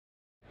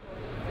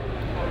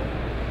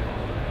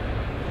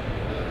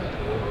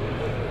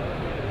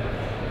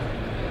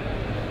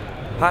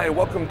Hi,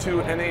 welcome to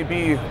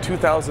NAB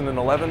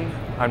 2011.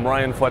 I'm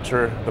Ryan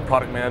Fletcher, the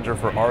product manager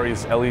for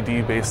ARRI's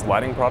LED-based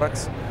lighting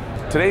products.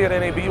 Today at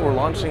NAB, we're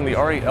launching the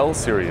ARRI L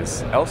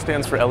series. L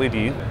stands for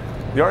LED.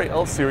 The ARRI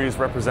L series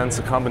represents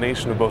a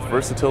combination of both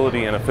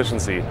versatility and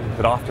efficiency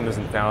that often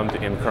isn't found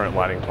in current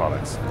lighting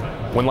products.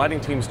 When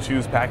lighting teams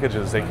choose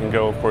packages, they can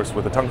go, of course,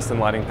 with a tungsten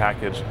lighting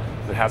package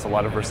that has a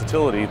lot of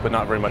versatility but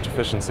not very much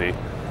efficiency.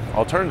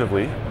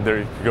 Alternatively,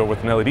 they could go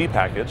with an LED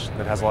package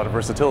that has a lot of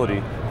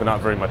versatility but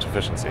not very much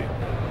efficiency.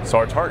 So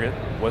our target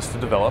was to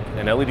develop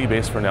an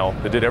LED-based Fresnel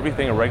that did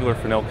everything a regular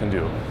Fresnel can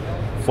do.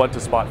 Flood to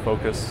spot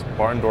focus,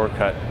 barn door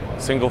cut,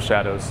 single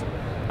shadows,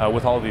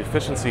 with all the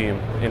efficiency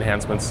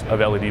enhancements of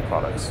LED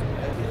products.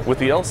 With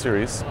the L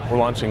series, we're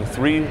launching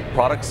 3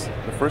 products,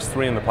 the first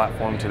 3 in the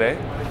platform today.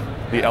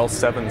 The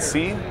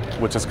L7C,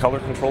 which is color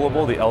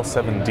controllable, the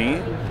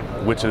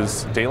L7D, which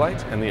is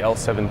daylight, and the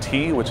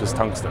L7T, which is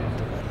tungsten.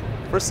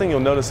 First thing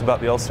you'll notice about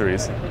the L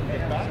series,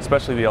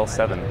 especially the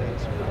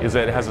L7, is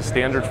that it has a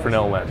standard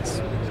Fresnel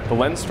lens. The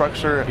lens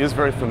structure is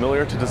very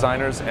familiar to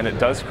designers, and it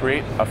does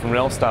create a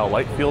Fresnel-style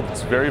light field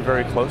that's very,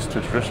 very close to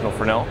a traditional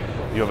Fresnel.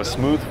 You have a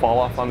smooth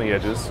fall-off on the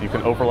edges. You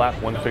can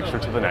overlap one fixture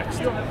to the next.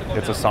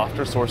 It's a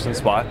softer source and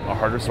spot, a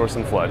harder source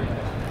and flood.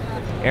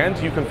 And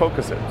you can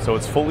focus it, so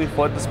it's fully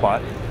flood to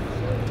spot,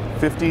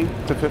 50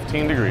 to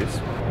 15 degrees.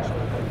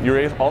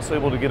 You're also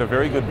able to get a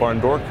very good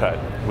barn door cut,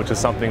 which is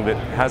something that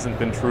hasn't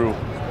been true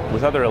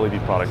with other LED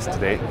products to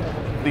date.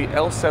 The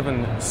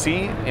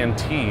L7C and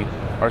T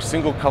are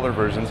single color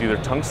versions, either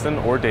tungsten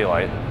or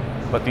daylight,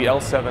 but the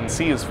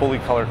L7C is fully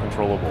color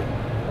controllable.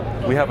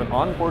 We have an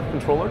onboard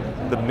controller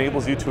that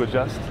enables you to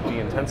adjust the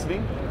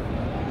intensity.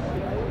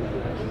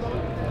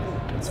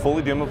 It's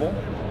fully dimmable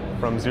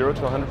from 0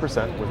 to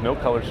 100% with no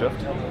color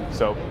shift,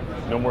 so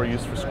no more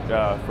use for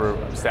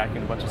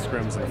stacking a bunch of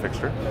scrims in a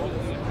fixture.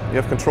 You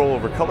have control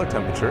over color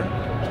temperature,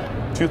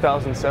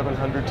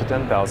 2,700 to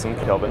 10,000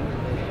 Kelvin,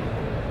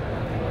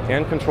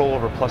 and control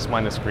over plus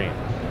minus green.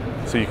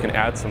 So you can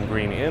add some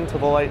green into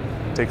the light,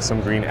 take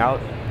some green out.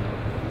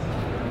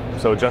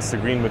 So adjust the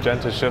green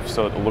magenta shift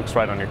so it looks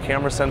right on your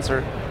camera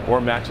sensor,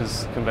 or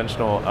matches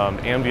conventional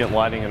ambient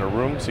lighting in a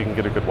room so you can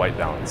get a good white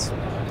balance.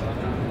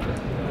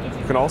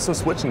 You can also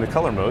switch into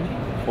color mode,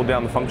 hold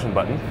down the function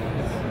button,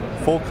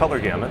 full color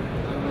gamut.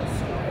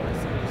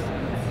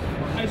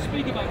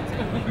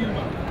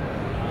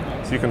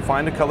 So you can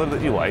find a color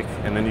that you like,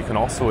 and then you can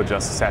also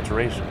adjust the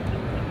saturation.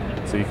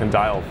 So you can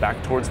dial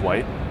back towards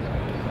white,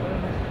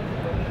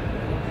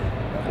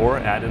 or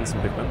add in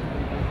some pigment.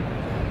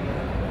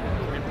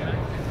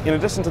 In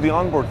addition to the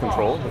onboard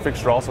control, the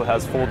fixture also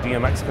has full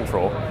DMX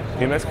control.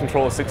 DMX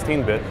control is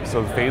 16-bit,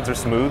 so the fades are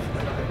smooth.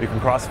 You can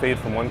cross-fade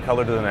from one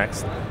color to the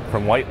next,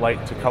 from white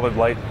light to colored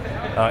light,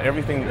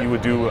 everything that you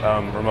would do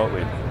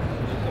remotely.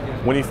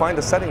 When you find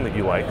a setting that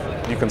you like,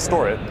 you can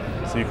store it,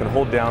 so you can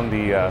hold down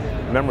the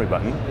memory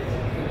button,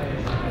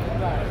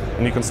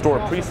 and you can store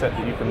a preset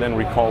that you can then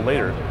recall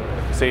later.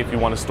 Say if you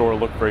want to store a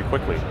look very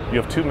quickly.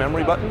 You have 2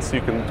 memory buttons, so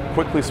you can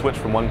quickly switch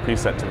from one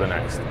preset to the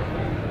next.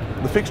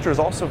 The fixture is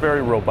also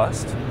very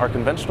robust. Our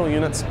conventional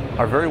units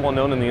are very well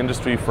known in the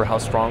industry for how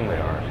strong they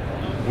are.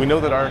 We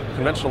know that our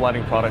conventional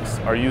lighting products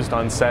are used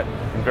on set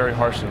in very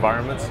harsh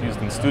environments,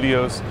 used in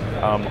studios,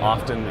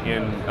 often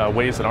in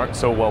ways that aren't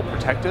so well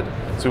protected.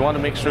 So we want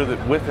to make sure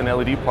that with an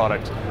LED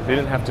product, they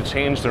didn't have to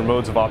change their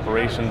modes of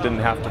operation, didn't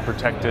have to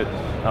protect it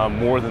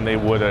more than they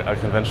would a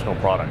conventional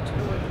product.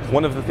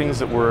 One of the things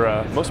that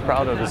we're most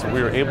proud of is that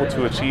we were able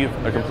to achieve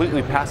a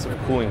completely passive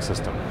cooling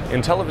system.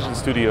 In television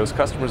studios,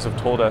 customers have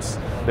told us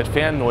that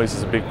fan noise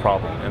is a big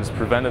problem and has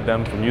prevented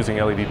them from using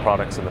LED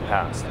products in the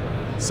past.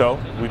 So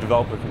we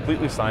developed a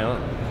completely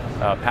silent,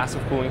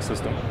 passive cooling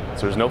system,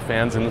 so there's no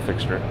fans in the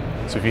fixture.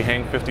 So if you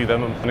hang 50 of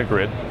them in a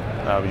grid,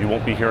 you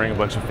won't be hearing a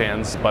bunch of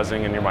fans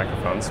buzzing in your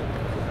microphones.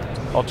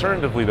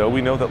 Alternatively though,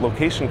 we know that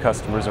location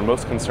customers are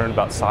most concerned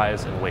about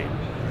size and weight.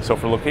 So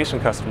for location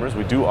customers,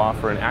 we do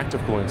offer an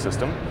active cooling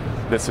system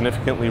that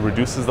significantly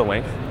reduces the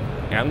length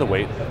and the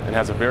weight and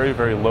has a very,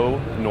 very low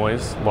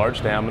noise,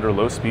 large diameter,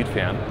 low speed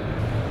fan.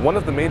 One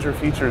of the major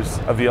features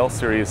of the L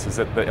series is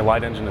that the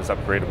light engine is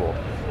upgradable.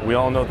 We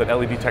all know that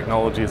LED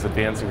technology is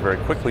advancing very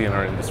quickly in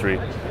our industry,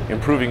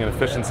 improving in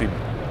efficiency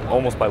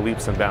almost by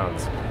leaps and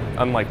bounds.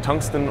 Unlike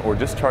tungsten or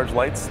discharge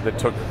lights that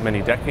took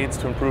many decades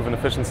to improve in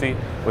efficiency,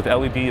 with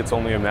LED it's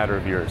only a matter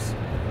of years.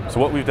 So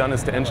what we've done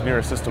is to engineer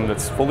a system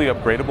that's fully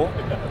upgradable,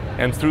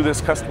 and through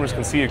this customers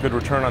can see a good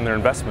return on their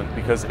investment,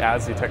 because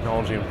as the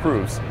technology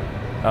improves,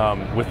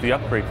 with the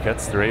upgrade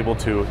kits they're able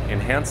to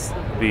enhance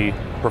the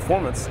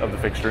performance of the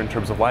fixture in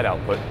terms of light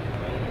output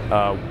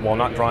while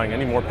not drawing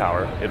any more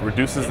power. It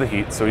reduces the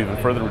heat, so even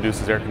further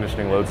reduces air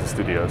conditioning loads in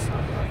studios,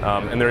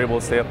 and they're able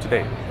to stay up to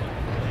date.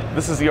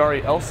 This is the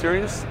ARRI L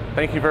series.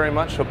 Thank you very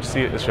much. Hope to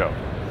see you at the show.